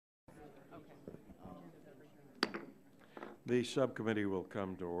The subcommittee will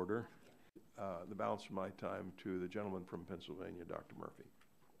come to order. The balance of my time to the gentleman from Pennsylvania, Dr. Murphy.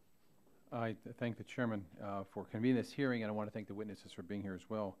 I thank the chairman for convening this hearing, and I want to thank the witnesses for being here as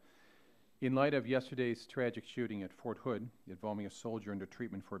well. In light of yesterday's tragic shooting at Fort Hood involving a soldier under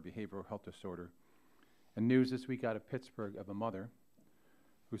treatment for a behavioral health disorder, and news this week out of Pittsburgh of a mother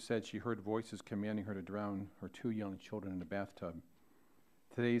who said she heard voices commanding her to drown her 2 young children in a bathtub,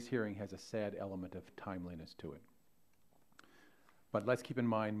 today's hearing has a sad element of timeliness to it. But let's keep in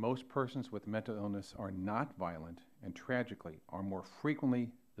mind, most persons with mental illness are not violent and tragically are more frequently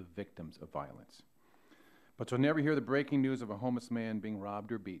the victims of violence. But you'll never hear the breaking news of a homeless man being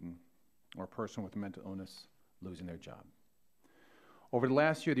robbed or beaten, or a person with mental illness losing their job. Over the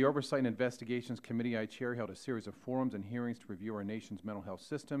last year, the Oversight and Investigations Committee I chair held a series of forums and hearings to review our nation's mental health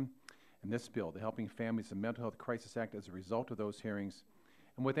system and this bill, the Helping Families and Mental Health Crisis Act, as a result of those hearings.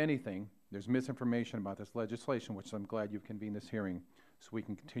 And with anything, there's misinformation about this legislation, which I'm glad you've convened this hearing so we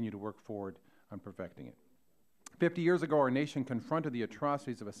can continue to work forward on perfecting it. 50 years ago, our nation confronted the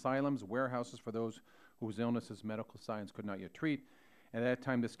atrocities of asylums, warehouses for those whose illnesses medical science could not yet treat. At that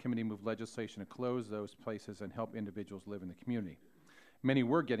time, this committee moved legislation to close those places and help individuals live in the community. Many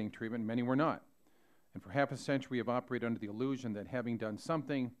were getting treatment, many were not. And for half a century, we have operated under the illusion that having done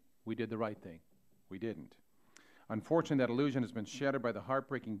something, we did the right thing. We didn't. Unfortunately, that illusion has been shattered by the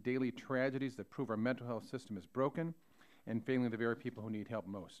heartbreaking daily tragedies that prove our mental health system is broken and failing the very people who need help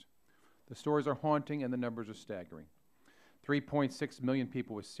most. The stories are haunting and the numbers are staggering. 3.6 million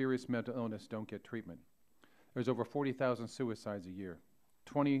people with serious mental illness don't get treatment. There's over 40,000 suicides a year,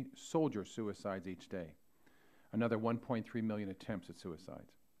 20 soldier suicides each day, another 1.3 million attempts at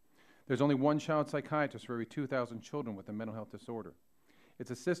suicides. There's only one child psychiatrist for every 2,000 children with a mental health disorder. It's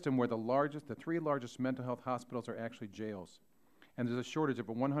a system where the 3 largest mental health hospitals are actually jails, and there's a shortage of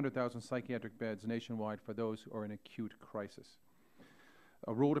 100,000 psychiatric beds nationwide for those who are in acute crisis.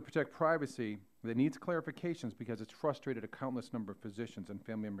 A rule to protect privacy that needs clarifications because it's frustrated a countless number of physicians and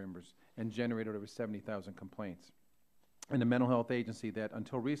family members and generated over 70,000 complaints. And a mental health agency that,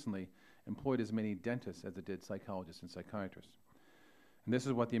 until recently, employed as many dentists as it did psychologists and psychiatrists. And this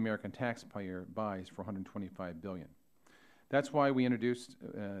is what the American taxpayer buys for $125 billion. That's why we introduced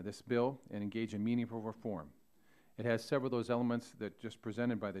this bill and engage in meaningful reform. It has several of those elements that just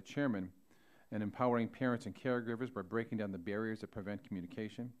presented by the chairman, and empowering parents and caregivers by breaking down the barriers that prevent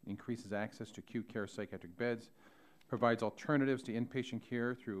communication, increases access to acute care psychiatric beds, provides alternatives to inpatient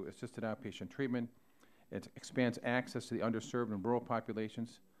care through assisted outpatient treatment, it expands access to the underserved and rural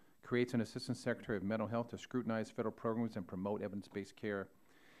populations, creates an assistant secretary of mental health to scrutinize federal programs and promote evidence-based care,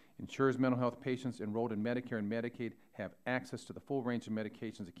 ensures mental health patients enrolled in Medicare and Medicaid have access to the full range of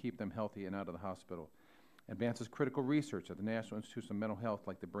medications to keep them healthy and out of the hospital, advances critical research at the National Institutes of Mental Health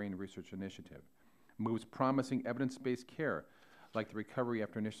like the Brain Research Initiative, moves promising evidence-based care like the recovery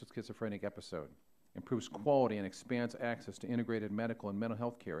after initial schizophrenic episode, improves quality and expands access to integrated medical and mental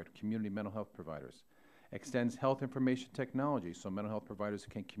health care at community mental health providers, extends health information technology so mental health providers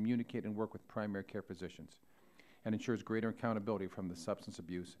can communicate and work with primary care physicians, and ensures greater accountability from the Substance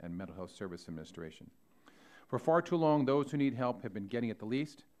Abuse and Mental Health Service Administration. For far too long, those who need help have been getting it the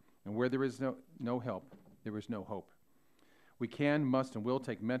least, and where there is no help, there is no hope. We can, must, and will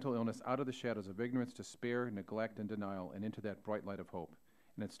take mental illness out of the shadows of ignorance, despair, neglect, and denial, and into that bright light of hope.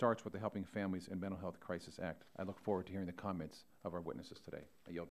 And it starts with the Helping Families and Mental Health Crisis Act. I look forward to hearing the comments of our witnesses today. I yield.